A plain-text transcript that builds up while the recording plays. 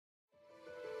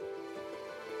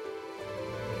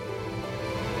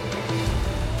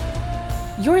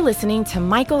You're listening to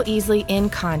Michael Easley in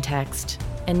Context.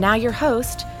 And now your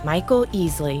host, Michael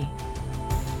Easley.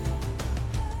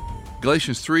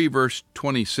 Galatians 3, verse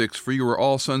 26, "For you are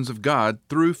all sons of God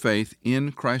through faith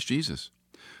in Christ Jesus.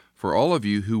 For all of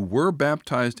you who were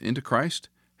baptized into Christ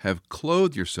have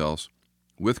clothed yourselves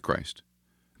with Christ.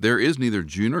 There is neither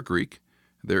Jew nor Greek,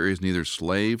 there is neither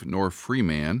slave nor free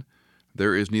man,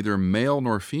 there is neither male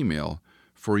nor female,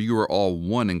 for you are all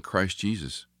one in Christ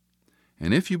Jesus.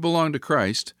 And if you belong to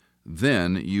Christ,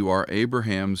 then you are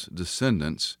Abraham's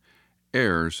descendants,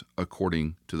 heirs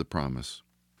according to the promise."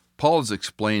 Paul is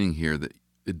explaining here that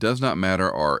it does not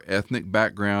matter our ethnic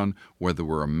background, whether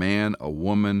we're a man, a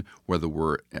woman, whether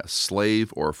we're a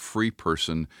slave or a free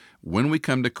person. When we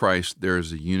come to Christ, there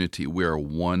is a unity. We are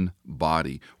one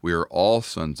body. We are all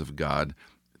sons of God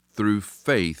through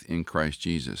faith in Christ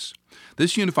Jesus.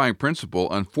 This unifying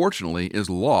principle, unfortunately, is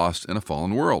lost in a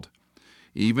fallen world.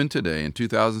 Even today, in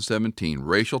 2017,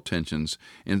 racial tensions,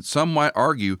 and some might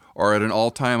argue, are at an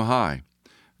all-time high.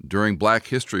 During Black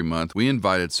History Month, we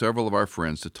invited several of our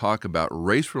friends to talk about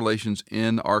race relations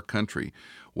in our country.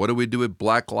 What do we do with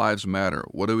Black Lives Matter?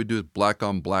 What do we do with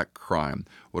black-on-black crime?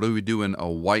 What do we do when a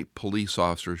white police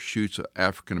officer shoots an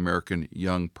African-American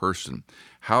young person?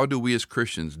 How do we as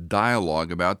Christians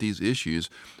dialogue about these issues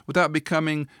without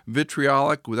becoming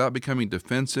vitriolic, without becoming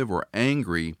defensive or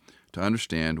angry, to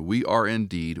understand we are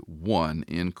indeed one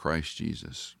in Christ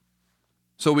Jesus?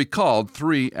 So we called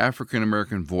 3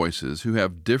 African-American voices who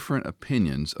have different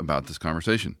opinions about this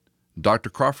conversation. Dr.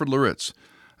 Crawford Loritts,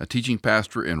 a teaching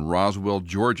pastor in Roswell,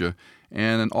 Georgia,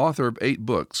 and an author of 8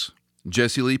 books.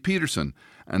 Jesse Lee Peterson,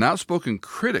 an outspoken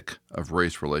critic of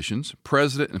race relations,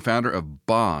 president and founder of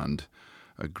BOND,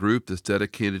 a group that's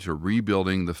dedicated to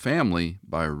rebuilding the family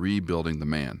by rebuilding the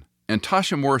man. And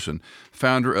Tasha Morrison,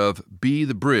 founder of Be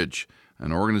the Bridge,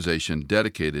 an organization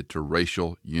dedicated to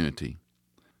racial unity.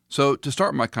 So, to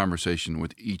start my conversation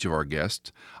with each of our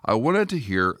guests, I wanted to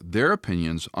hear their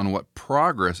opinions on what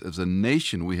progress as a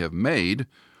nation we have made,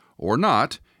 or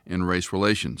not, in race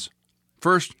relations.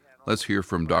 First, let's hear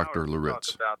from Dr.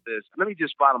 Loritts. About this. Let me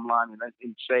just bottom line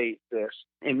and say this.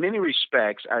 In many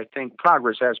respects, I think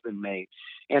progress has been made,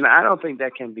 and I don't think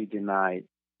that can be denied.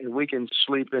 We can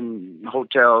sleep in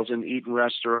hotels and eat in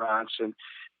restaurants, and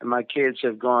my kids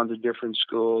have gone to different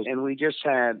schools. And we just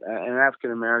had an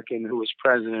African-American who was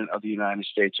president of the United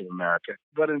States of America.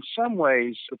 But in some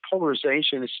ways, the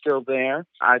polarization is still there.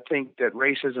 I think that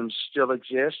racism still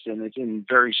exists, and it's in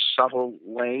very subtle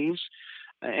ways.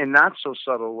 In not so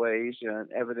subtle ways,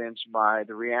 evidenced by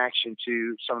the reaction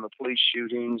to some of the police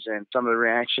shootings and some of the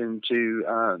reaction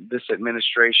to this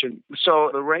administration. So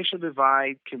the racial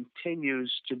divide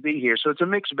continues to be here. So it's a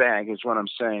mixed bag is what I'm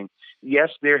saying.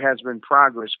 Yes, there has been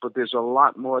progress, but there's a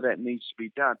lot more that needs to be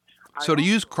done. So to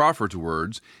use Crawford's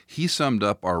words, he summed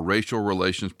up our racial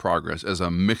relations progress as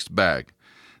a mixed bag.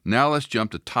 Now let's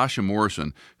jump to Tasha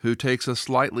Morrison, who takes a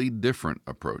slightly different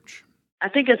approach. I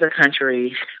think as a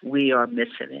country, we are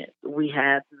missing it. We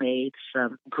have made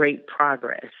some great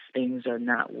progress. Things are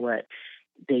not what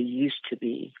they used to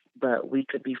be, but we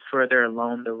could be further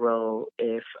along the road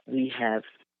if we have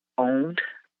owned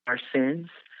our sins.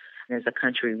 As a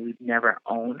country, we've never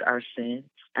owned our sins.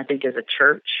 I think as a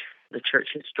church, the church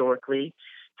historically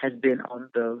has been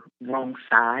on the wrong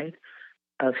side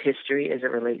of history as it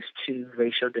relates to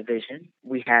racial division.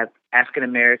 We have African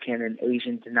American and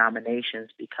Asian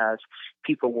denominations because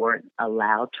people weren't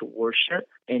allowed to worship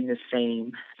in the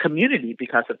same community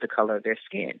because of the color of their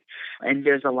skin. And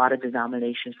there's a lot of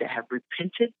denominations that have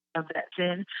repented of that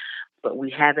sin, but we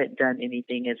haven't done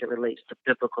anything as it relates to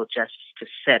biblical justice to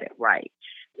set it right.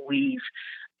 We've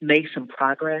made some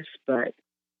progress, but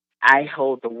I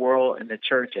hold the world and the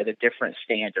church at a different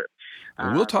standard.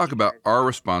 We'll talk about our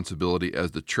responsibility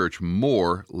as the church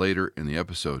more later in the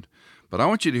episode. But I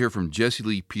want you to hear from Jesse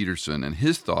Lee Peterson and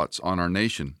his thoughts on our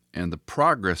nation and the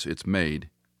progress it's made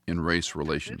in race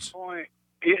relations. At this point,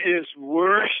 it is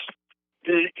worse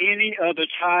than any other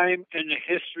time in the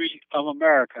history of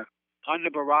America.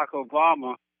 Under Barack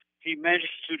Obama, he managed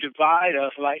to divide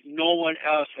us like no one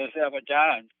else has ever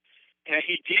done. And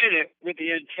he did it with the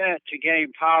intent to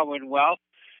gain power and wealth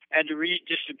and the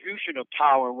redistribution of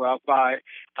power and wealth by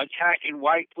attacking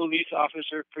white police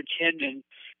officers, pretending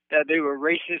that they were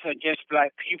racist against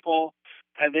black people.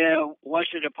 And then once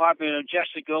the Department of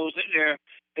Justice goes in there,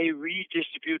 they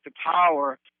redistribute the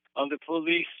power of the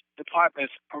police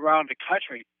departments around the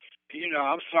country. You know,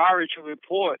 I'm sorry to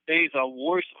report things are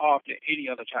worse off than any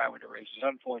other time with the races,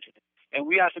 unfortunately. And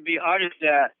we have to be honest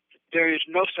that there is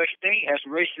no such thing as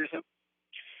racism,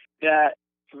 that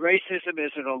racism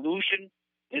is an illusion.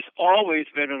 It's always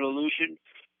been an illusion.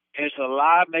 It's a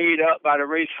lie made up by the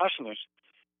race hustlers.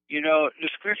 You know, the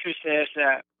scripture says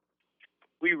that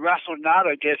we wrestle not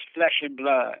against flesh and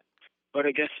blood, but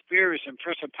against spirits and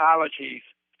principalities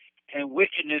and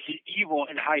wickedness and evil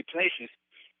in high places.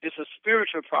 It's a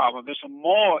spiritual problem. It's a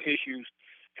moral issue.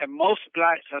 And most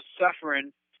blacks are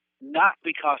suffering not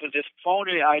because of this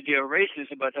phony idea of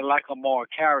racism, but the lack of moral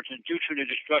character due to the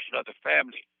destruction of the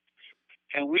family.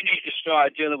 And we need to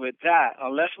start dealing with that.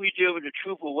 Unless we deal with the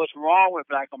truth of what's wrong with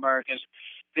black Americans,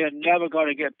 they're never going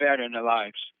to get better in their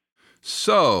lives.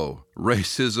 So,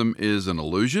 racism is an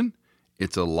illusion.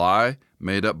 It's a lie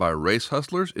made up by race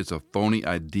hustlers. It's a phony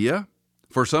idea.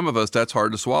 For some of us, that's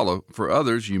hard to swallow. For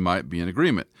others, you might be in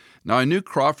agreement. Now, I knew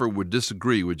Crawford would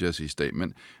disagree with Jesse's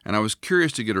statement, and I was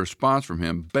curious to get a response from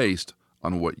him based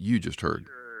on what you just heard.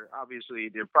 Obviously,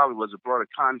 there probably was a broader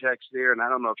context there, and I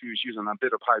don't know if he was using a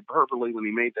bit of hyperbole when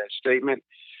he made that statement.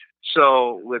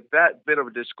 So with that bit of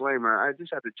a disclaimer, I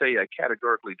just have to tell you I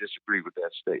categorically disagree with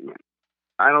that statement.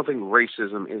 I don't think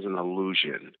racism is an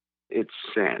illusion. It's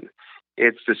sin.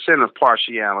 It's the sin of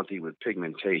partiality with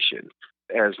pigmentation.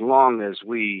 As long as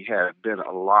we have been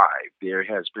alive, there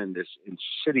has been this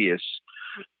insidious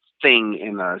thing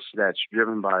in us that's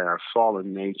driven by our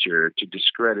fallen nature to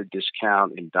discredit,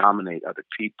 discount, and dominate other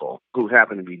people who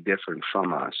happen to be different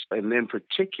from us. And then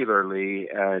particularly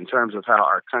in terms of how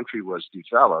our country was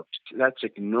developed, that's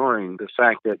ignoring the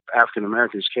fact that African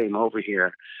Americans came over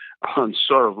here on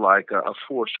sort of like a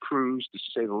forced cruise, to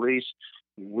say the least.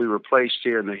 We were placed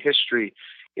here, in the history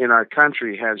in our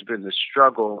country has been the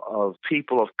struggle of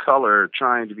people of color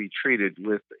trying to be treated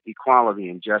with equality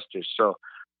and justice. So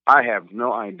I have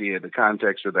no idea the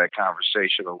context of that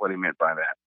conversation or what he meant by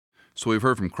that. So we've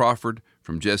heard from Crawford,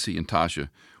 from Jesse, and Tasha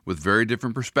with very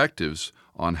different perspectives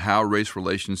on how race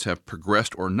relations have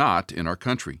progressed or not in our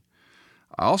country.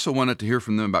 I also wanted to hear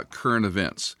from them about current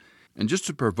events. And just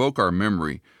to provoke our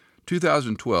memory,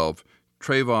 2012,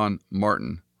 Trayvon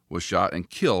Martin was shot and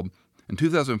killed. In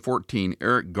 2014,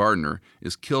 Eric Gardner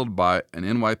is killed by an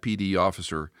NYPD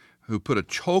officer who put a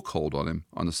chokehold on him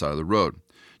on the side of the road.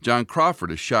 John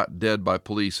Crawford is shot dead by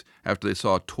police after they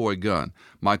saw a toy gun.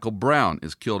 Michael Brown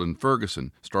is killed in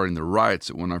Ferguson, starting the riots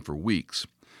that went on for weeks.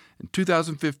 In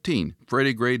 2015,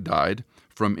 Freddie Gray died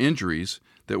from injuries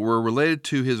that were related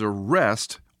to his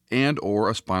arrest and or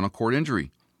a spinal cord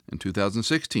injury. In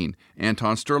 2016,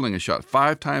 Anton Sterling is shot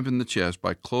 5 times in the chest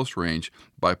by close range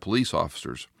by police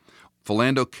officers.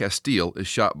 Philando Castile is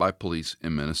shot by police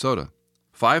in Minnesota.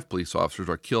 5 police officers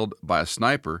are killed by a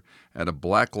sniper at a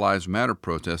Black Lives Matter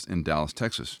protest in Dallas,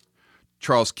 Texas.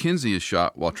 Charles Kinsey is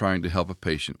shot while trying to help a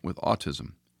patient with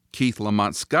autism. Keith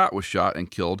Lamont Scott was shot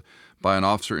and killed by an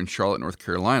officer in Charlotte, North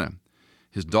Carolina.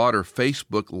 His daughter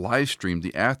Facebook live-streamed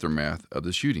the aftermath of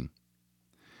the shooting.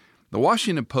 The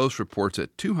Washington Post reports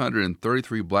that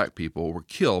 233 black people were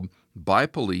killed by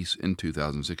police in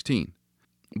 2016.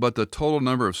 But the total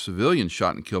number of civilians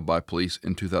shot and killed by police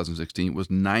in 2016 was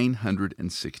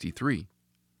 963.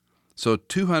 So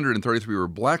 233 were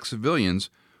black civilians,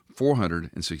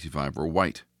 465 were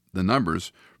white. The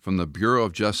numbers from the Bureau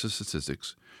of Justice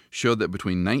Statistics showed that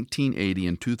between 1980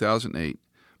 and 2008,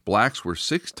 blacks were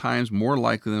 6 times more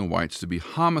likely than whites to be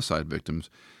homicide victims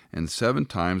and 7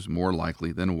 times more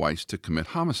likely than whites to commit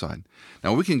homicide.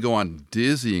 Now, we can go on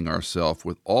dizzying ourselves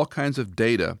with all kinds of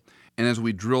data, and as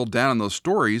we drill down on those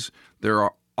stories, there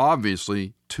are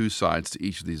obviously 2 sides to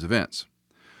each of these events.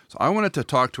 So I wanted to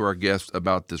talk to our guests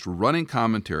about this running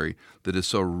commentary that is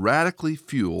so radically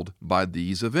fueled by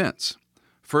these events.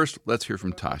 First, let's hear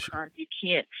from Tasha. You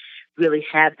can't really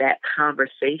have that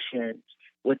conversation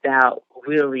without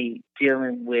really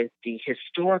dealing with the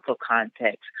historical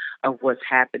context of what's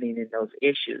happening in those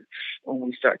issues. When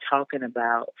we start talking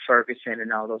about Ferguson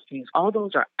and all those things, all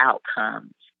those are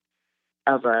outcomes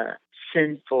of a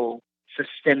sinful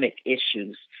systemic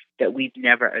issues that we've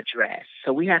never addressed.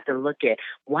 So we have to look at,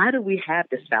 why do we have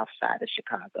the South Side of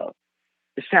Chicago?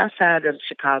 The South Side of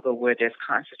Chicago, where there's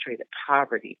concentrated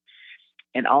poverty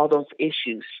and all those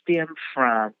issues, stem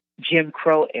from Jim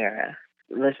Crow era.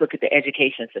 Let's look at the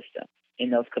education system in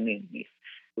those communities.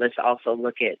 Let's also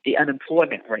look at the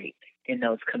unemployment rate in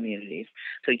those communities.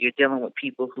 So you're dealing with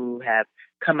people who have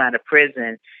come out of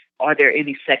prison. Are there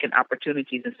any second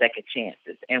opportunities and second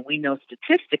chances? And we know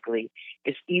statistically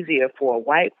it's easier for a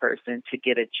white person to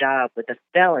get a job with a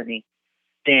felony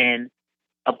than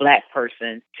a black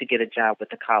person to get a job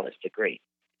with a college degree.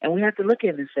 And we have to look at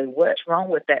it and say, what's wrong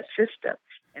with that system?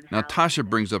 Now, Tasha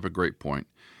brings up a great point,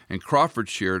 and Crawford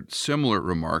shared similar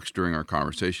remarks during our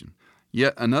conversation.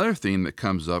 Yet another theme that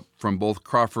comes up from both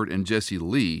Crawford and Jesse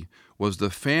Lee was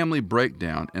the family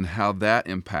breakdown and how that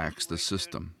impacts the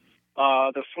system.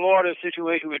 the Florida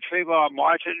situation with Trayvon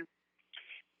Martin,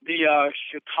 the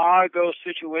Chicago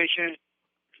situation.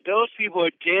 Those people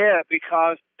are dead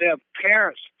because their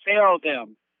parents failed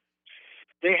them.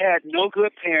 They had no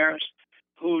good parents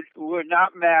who were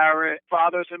not married,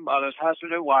 fathers and mothers,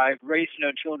 husband and wife, raising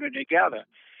their children together.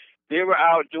 They were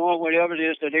out doing whatever it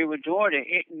is that they were doing.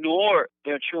 They ignored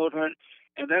their children,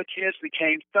 and their kids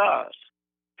became thugs.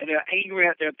 And they're angry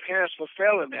at their parents for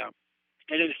failing them.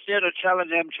 And instead of telling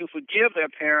them to forgive their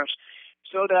parents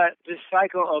so that this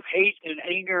cycle of hate and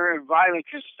anger and violence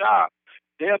can stop,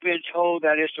 they're being told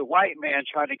that it's the white man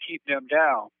trying to keep them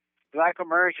down. Black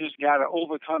Americans got to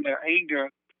overcome their anger,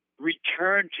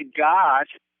 return to God,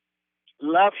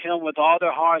 love Him with all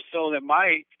their heart, soul, and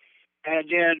might. And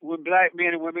then when black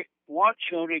men and women want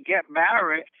children, get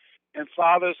married, and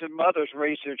fathers and mothers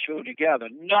raise their children together.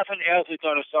 Nothing else is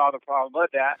going to solve the problem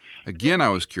but that. Again, I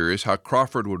was curious how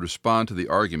Crawford would respond to the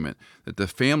argument that the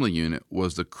family unit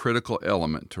was the critical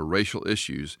element to racial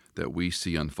issues that we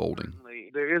see unfolding.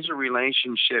 There is a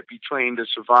relationship between the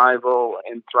survival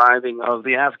and thriving of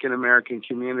the African American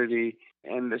community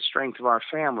and the strength of our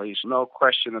families, no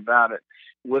question about it.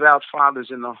 Without fathers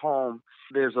in the home,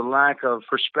 there's a lack of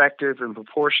perspective and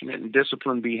proportionate and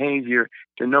disciplined behavior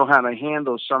to know how to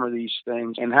handle some of these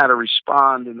things and how to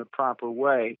respond in the proper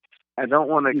way. I don't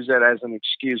want to use that as an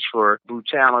excuse for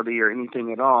brutality or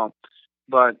anything at all,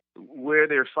 but where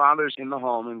there are fathers in the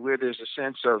home and where there's a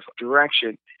sense of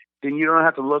direction, then you don't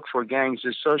have to look for gangs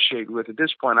associated with it. At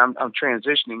this point, I'm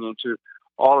transitioning into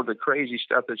all of the crazy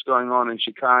stuff that's going on in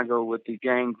Chicago with the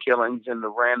gang killings and the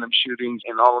random shootings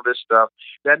and all of this stuff.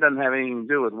 That doesn't have anything to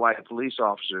do with white police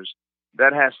officers.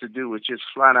 That has to do with just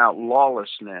flat-out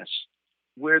lawlessness.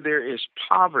 Where there is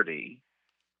poverty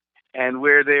and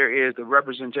where there is the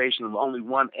representation of only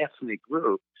one ethnic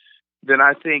group, then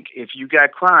I think if you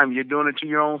got crime, you're doing it to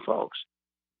your own folks.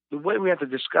 The way we have to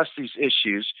discuss these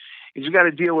issues is you got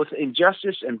to deal with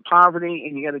injustice and poverty,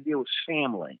 and you got to deal with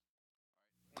family.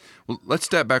 Well, let's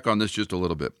step back on this just a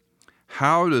little bit.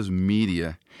 How does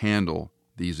media handle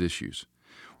these issues?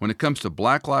 When it comes to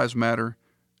Black Lives Matter,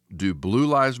 do Blue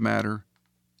Lives Matter?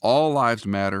 All lives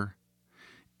matter?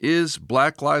 Is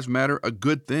Black Lives Matter a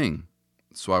good thing?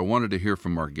 So I wanted to hear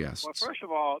from our guests. Well, first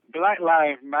of all, Black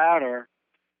Lives Matter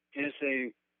is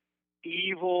a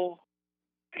evil,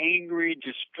 angry,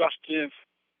 destructive,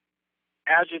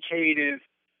 agitated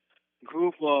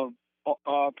group of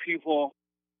people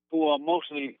who are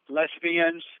mostly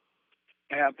lesbians,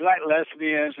 black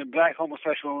lesbians and black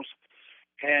homosexuals,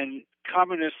 and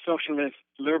communist, socialist,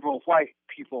 liberal white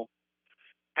people.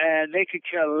 And they could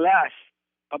care less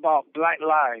about black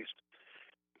lives,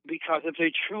 because if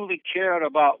they truly cared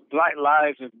about black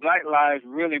lives, if black lives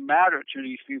really mattered to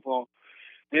these people,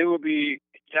 they would be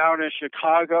down in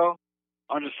Chicago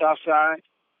on the South Side,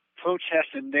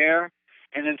 protesting there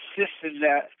and insisting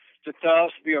that the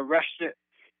thugs be arrested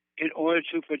in order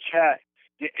to protect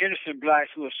the innocent blacks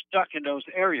who are stuck in those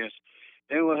areas.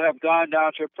 They would have gone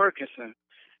down to Ferguson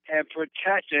and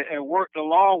protected and worked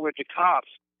along with the cops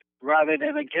rather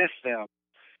than against them.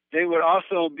 They would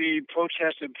also be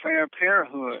protesting Planned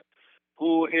Parenthood,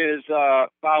 who is,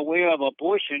 by way of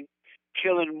abortion,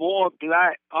 killing more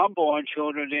black unborn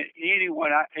children than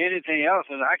anything else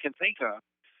that I can think of.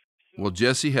 Well,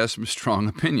 Jesse has some strong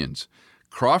opinions.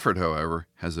 Crawford, however,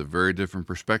 has a very different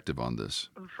perspective on this.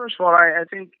 First of all, I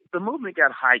think the movement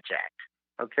got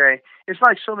hijacked, okay? It's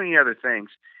like so many other things.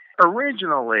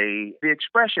 Originally, the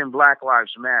expression Black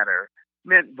Lives Matter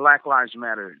meant Black Lives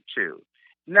Matter too.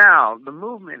 Now, the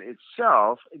movement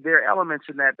itself, there are elements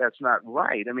in that that's not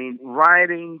right. I mean,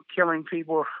 rioting, killing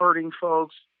people, hurting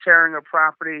folks, tearing up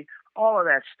property, all of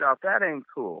that stuff, that ain't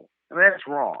cool. I mean, that's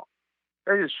wrong.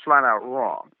 That's just flat out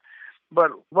wrong.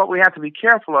 But what we have to be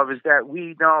careful of is that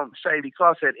we don't say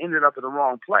because it ended up in the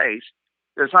wrong place,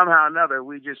 that somehow or another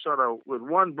we just sort of, with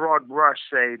one broad brush,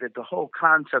 say that the whole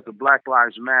concept of Black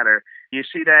Lives Matter, you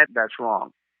see that? That's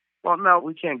wrong. Well, no,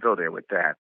 we can't go there with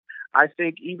that. I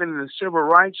think even in the civil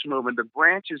rights movement, the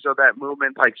branches of that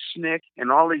movement, like SNCC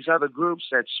and all these other groups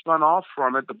that spun off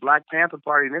from it, the Black Panther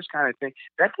Party and this kind of thing,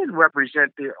 that didn't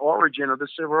represent the origin of the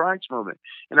civil rights movement.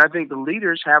 And I think the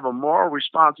leaders have a moral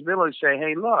responsibility to say,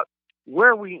 hey, look,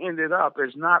 where we ended up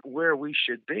is not where we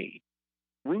should be.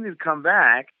 We need to come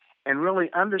back and really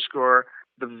underscore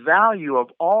the value of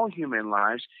all human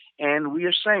lives. And we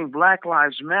are saying Black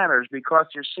Lives Matter because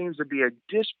there seems to be a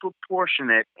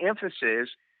disproportionate emphasis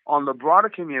on the broader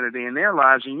community and their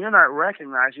lives, and you're not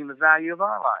recognizing the value of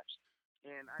our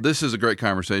lives. This is a great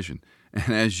conversation.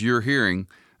 And as you're hearing,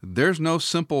 there's no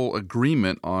simple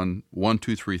agreement on 1,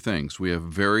 2, 3 things. We have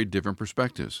very different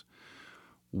perspectives.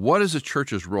 What is the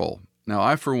church's role? Now,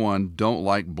 I, for one, don't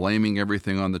like blaming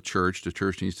everything on the church. The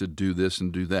church needs to do this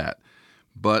and do that.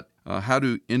 But how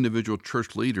do individual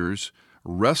church leaders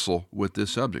wrestle with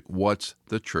this subject? What's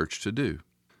the church to do?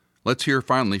 Let's hear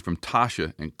finally from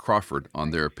Tasha and Crawford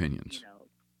on their opinions.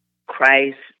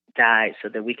 Christ died so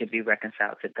that we can be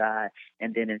reconciled to God,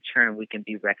 and then in turn we can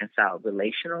be reconciled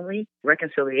relationally.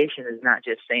 Reconciliation is not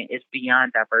just saying, it's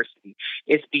beyond diversity.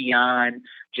 It's beyond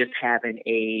just having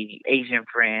a Asian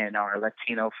friend or a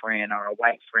Latino friend or a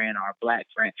white friend or a black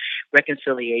friend.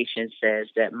 Reconciliation says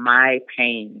that my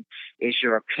pain is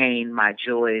your pain, my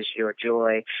joy is your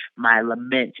joy, my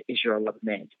lament is your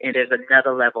lament. And there's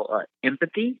another level of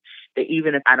empathy that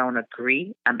even if I don't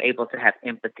agree, I'm able to have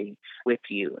empathy with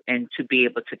you and to be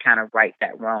able to kind of right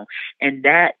that wrong. And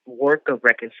that work of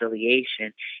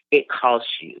reconciliation, it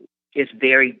costs you. It's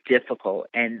very difficult.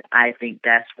 And I think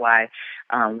that's why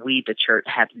we, the church,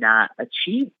 have not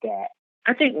achieved that.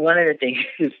 I think one of the things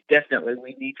is definitely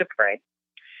we need to pray.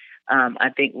 I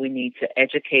think we need to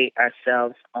educate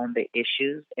ourselves on the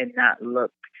issues and not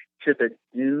look to the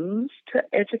news to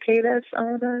educate us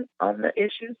on the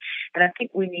issues. And I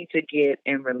think we need to get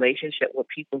in relationship with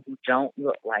people who don't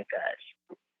look like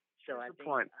us. So I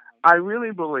think, I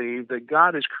really believe that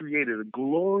God has created a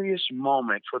glorious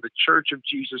moment for the Church of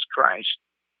Jesus Christ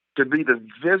to be the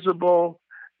visible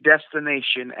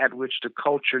destination at which the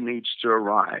culture needs to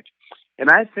arrive. And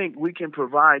I think we can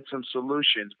provide some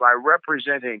solutions by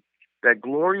representing that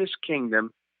glorious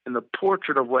kingdom and the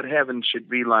portrait of what heaven should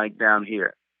be like down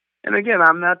here. And again,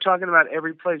 I'm not talking about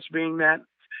every place being that.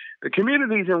 The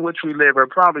communities in which we live are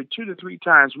probably 2 to 3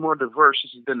 times more diverse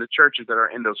than the churches that are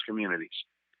in those communities.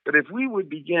 But if we would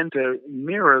begin to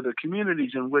mirror the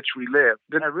communities in which we live,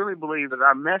 then I really believe that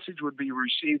our message would be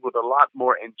received with a lot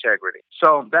more integrity.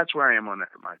 So that's where I am on that,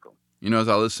 Michael. You know, as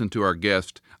I listen to our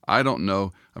guest, I don't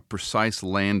know a precise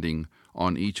landing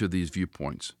on each of these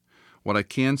viewpoints. What I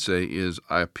can say is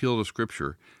I appeal to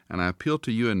Scripture, and I appeal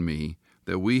to you and me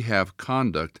that we have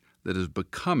conduct that is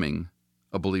becoming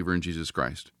a believer in Jesus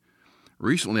Christ.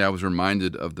 Recently, I was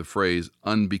reminded of the phrase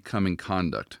unbecoming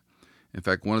conduct. In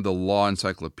fact, one of the law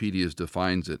encyclopedias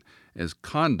defines it as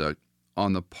conduct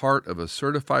on the part of a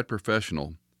certified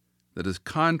professional that is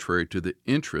contrary to the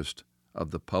interest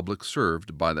of the public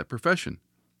served by that profession,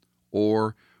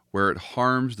 or where it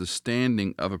harms the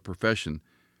standing of a profession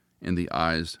in the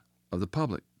eyes of the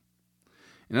public.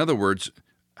 In other words,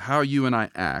 how you and I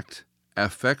act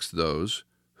affects those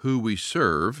who we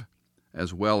serve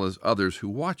as well as others who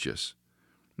watch us.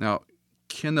 Now,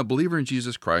 can the believer in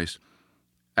Jesus Christ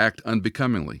act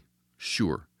unbecomingly?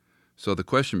 Sure. So the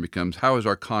question becomes, how is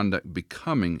our conduct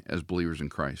becoming as believers in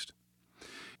Christ?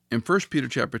 In 1 Peter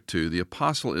chapter 2, the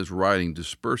apostle is writing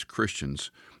dispersed Christians.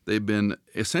 They've been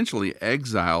essentially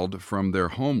exiled from their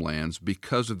homelands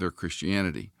because of their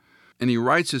Christianity. And he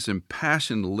writes this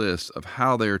impassioned list of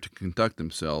how they are to conduct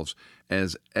themselves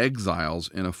as exiles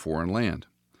in a foreign land.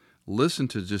 Listen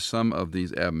to just some of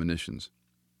these admonitions.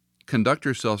 Conduct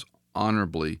yourselves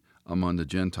honorably among the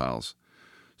Gentiles,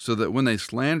 so that when they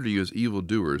slander you as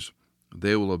evildoers,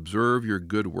 they will observe your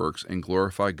good works and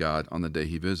glorify God on the day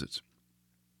he visits.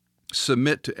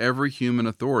 Submit to every human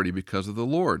authority because of the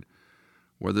Lord,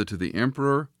 whether to the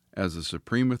emperor as the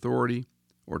supreme authority,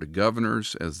 or to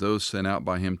governors as those sent out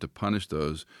by him to punish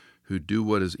those who do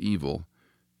what is evil,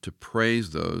 to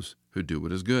praise those who do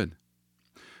what is good.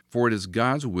 For it is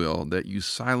God's will that you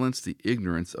silence the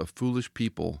ignorance of foolish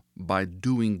people by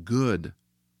doing good.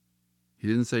 He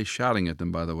didn't say shouting at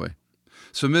them, by the way.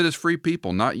 Submit as free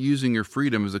people, not using your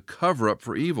freedom as a cover-up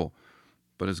for evil,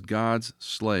 but as God's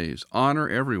slaves. Honor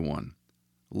everyone.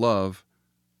 Love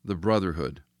the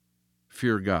brotherhood.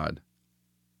 Fear God.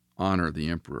 Honor the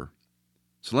emperor.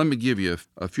 So let me give you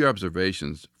a few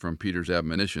observations from Peter's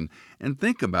admonition and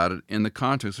think about it in the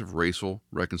context of racial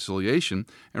reconciliation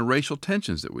and racial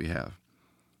tensions that we have.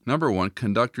 Number 1,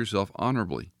 conduct yourself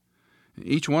honorably.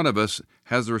 Each one of us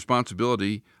has the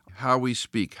responsibility how we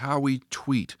speak, how we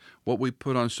tweet, what we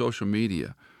put on social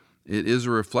media. It is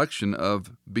a reflection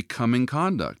of becoming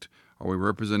conduct. Are we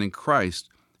representing Christ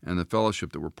and the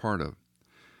fellowship that we're part of?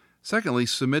 Secondly,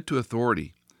 submit to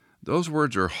authority. Those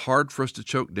words are hard for us to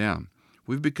choke down.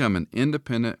 We've become an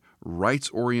independent,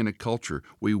 rights-oriented culture.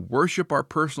 We worship our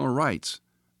personal rights.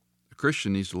 The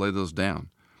Christian needs to lay those down.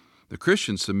 The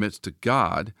Christian submits to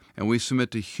God, and we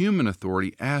submit to human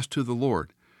authority as to the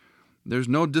Lord. There's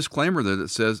no disclaimer there that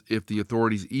says if the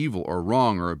authority is evil or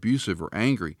wrong or abusive or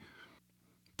angry.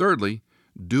 Thirdly,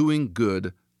 doing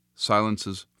good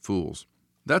silences fools.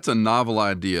 That's a novel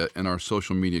idea in our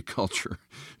social media culture.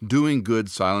 Doing good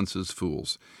silences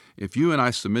fools. If you and I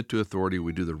submit to authority,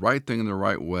 we do the right thing in the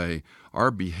right way,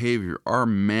 our behavior, our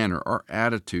manner, our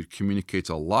attitude communicates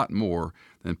a lot more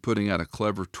than putting out a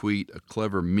clever tweet, a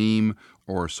clever meme,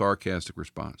 or a sarcastic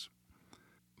response.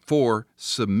 4,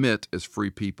 submit as free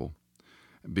people.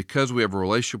 Because we have a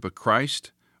relationship with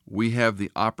Christ, we have the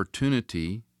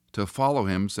opportunity to follow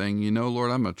him, saying,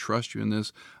 Lord, I'm going to trust you in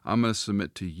this. I'm going to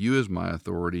submit to you as my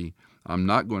authority. I'm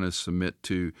not going to submit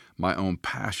to my own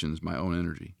passions, my own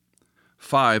energy.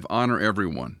 5, honor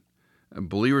everyone.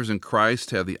 Believers in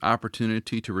Christ have the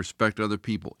opportunity to respect other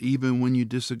people, even when you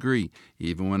disagree,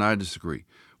 even when I disagree.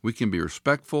 We can be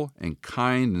respectful and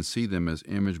kind and see them as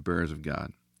image bearers of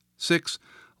God. 6,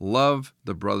 love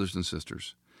the brothers and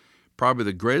sisters. Probably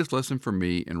the greatest lesson for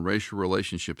me in racial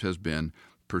relationships has been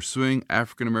pursuing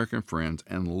African American friends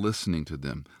and listening to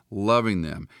them, loving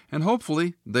them, and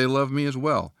hopefully they love me as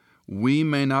well. We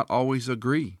may not always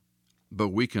agree, but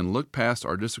we can look past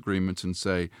our disagreements and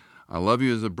say, I love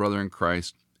you as a brother in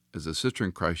Christ, as a sister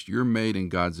in Christ. You're made in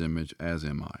God's image, as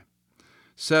am I.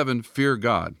 7, fear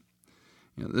God.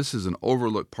 This is an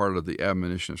overlooked part of the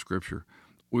admonition of Scripture.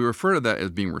 We refer to that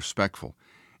as being respectful,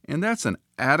 and that's an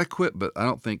adequate but I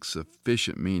don't think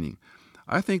sufficient meaning.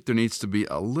 I think there needs to be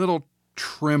a little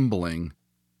trembling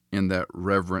in that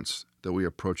reverence that we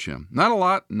approach him. Not a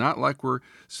lot, not like we're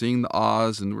seeing the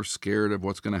Oz and we're scared of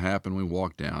what's going to happen when we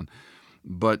walk down.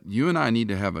 But you and I need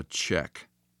to have a check.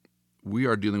 We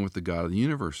are dealing with the God of the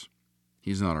universe.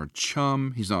 He's not our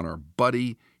chum. He's not our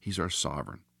buddy. He's our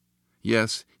sovereign.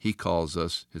 Yes, he calls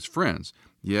us his friends.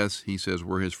 Yes, he says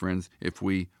we're his friends if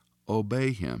we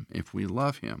obey him, if we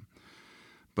love him.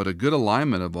 But a good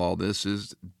alignment of all this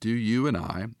is, do you and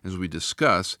I, as we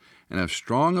discuss and have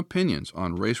strong opinions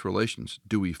on race relations,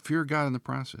 do we fear God in the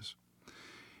process?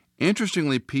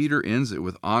 Interestingly, Peter ends it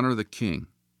with honor the king.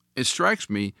 It strikes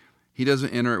me he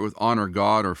doesn't enter it with honor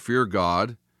God or fear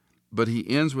God, but he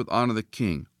ends with honor the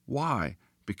king. Why?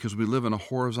 Because we live in a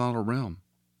horizontal realm.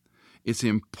 It's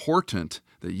important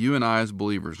that you and I as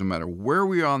believers, no matter where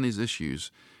we are on these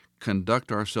issues,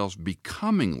 conduct ourselves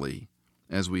becomingly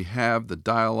as we have the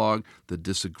dialogue, the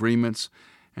disagreements,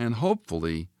 and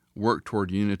hopefully work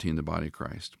toward unity in the body of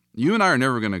Christ. You and I are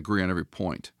never going to agree on every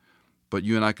point, but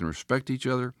you and I can respect each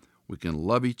other, we can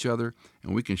love each other,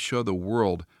 and we can show the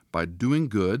world by doing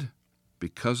good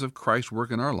because of Christ's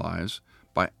work in our lives,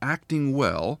 by acting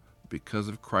well because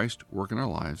of Christ's work in our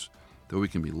lives, that we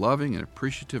can be loving and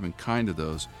appreciative and kind to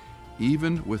those,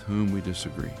 even with whom we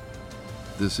disagree.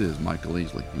 This is Michael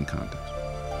Easley in Context.